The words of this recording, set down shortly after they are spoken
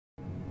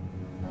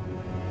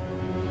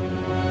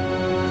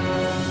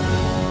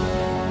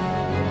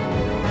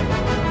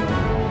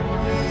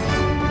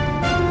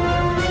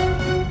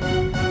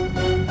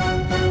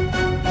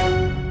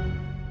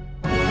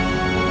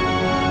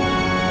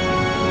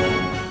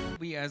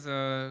as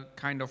a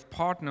kind of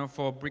partner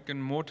for brick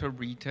and mortar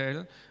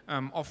retail,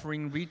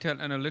 offering retail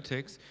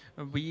analytics,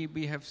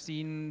 we have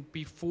seen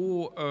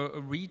before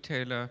a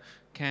retailer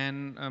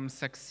can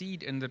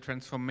succeed in the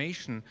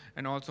transformation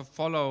and also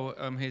follow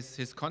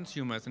his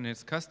consumers and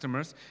his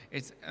customers,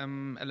 it's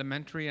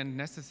elementary and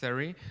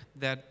necessary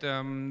that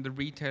the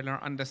retailer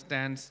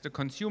understands the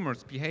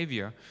consumer's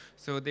behavior.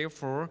 So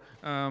therefore,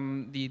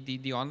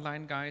 the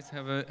online guys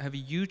have a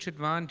huge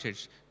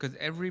advantage, because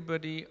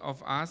everybody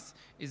of us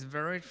is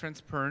very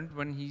transparent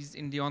when he's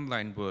in the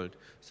online world.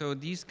 So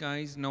these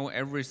guys know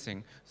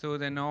everything. So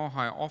they know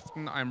how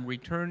often I'm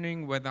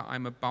returning, whether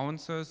I'm a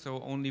bouncer,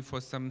 so only for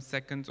some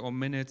seconds or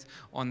minutes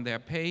on their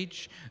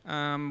page,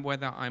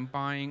 whether I'm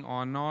buying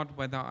or not,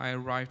 whether I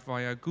arrived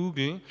via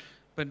Google.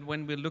 But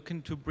when we look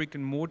into brick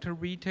and mortar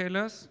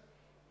retailers,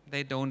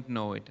 they don't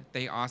know it.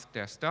 They ask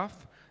their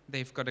staff,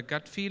 they've got a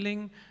gut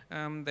feeling,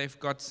 they've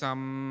got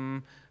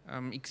some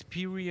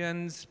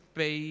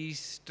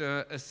experience-based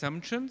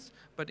assumptions,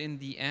 but in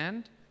the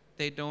end,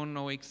 they don't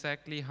know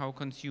exactly how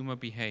consumer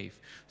behave.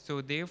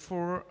 So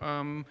therefore,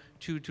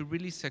 to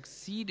really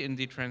succeed in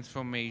the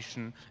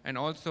transformation and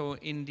also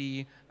in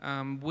the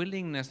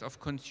willingness of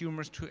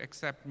consumers to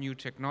accept new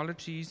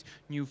technologies,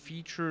 new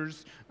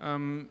features,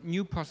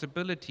 new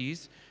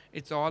possibilities,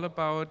 it's all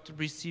about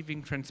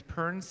receiving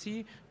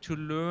transparency to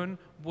learn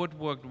what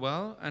worked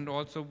well and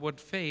also what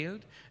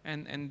failed.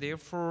 And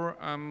therefore,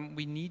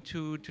 we need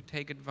to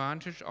take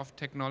advantage of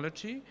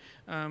technology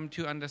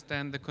to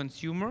understand the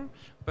consumer,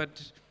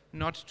 but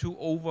not to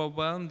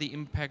overwhelm the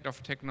impact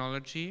of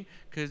technology,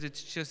 because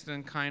it's just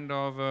a kind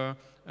of a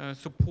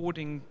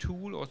supporting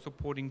tool or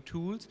supporting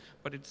tools,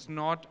 but it's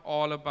not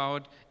all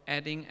about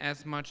adding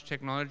as much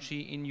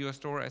technology in your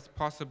store as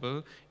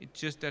possible. It's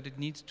just that it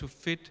needs to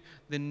fit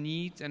the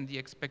needs and the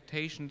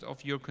expectations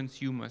of your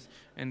consumers,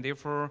 and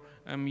therefore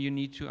you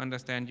need to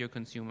understand your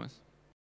consumers.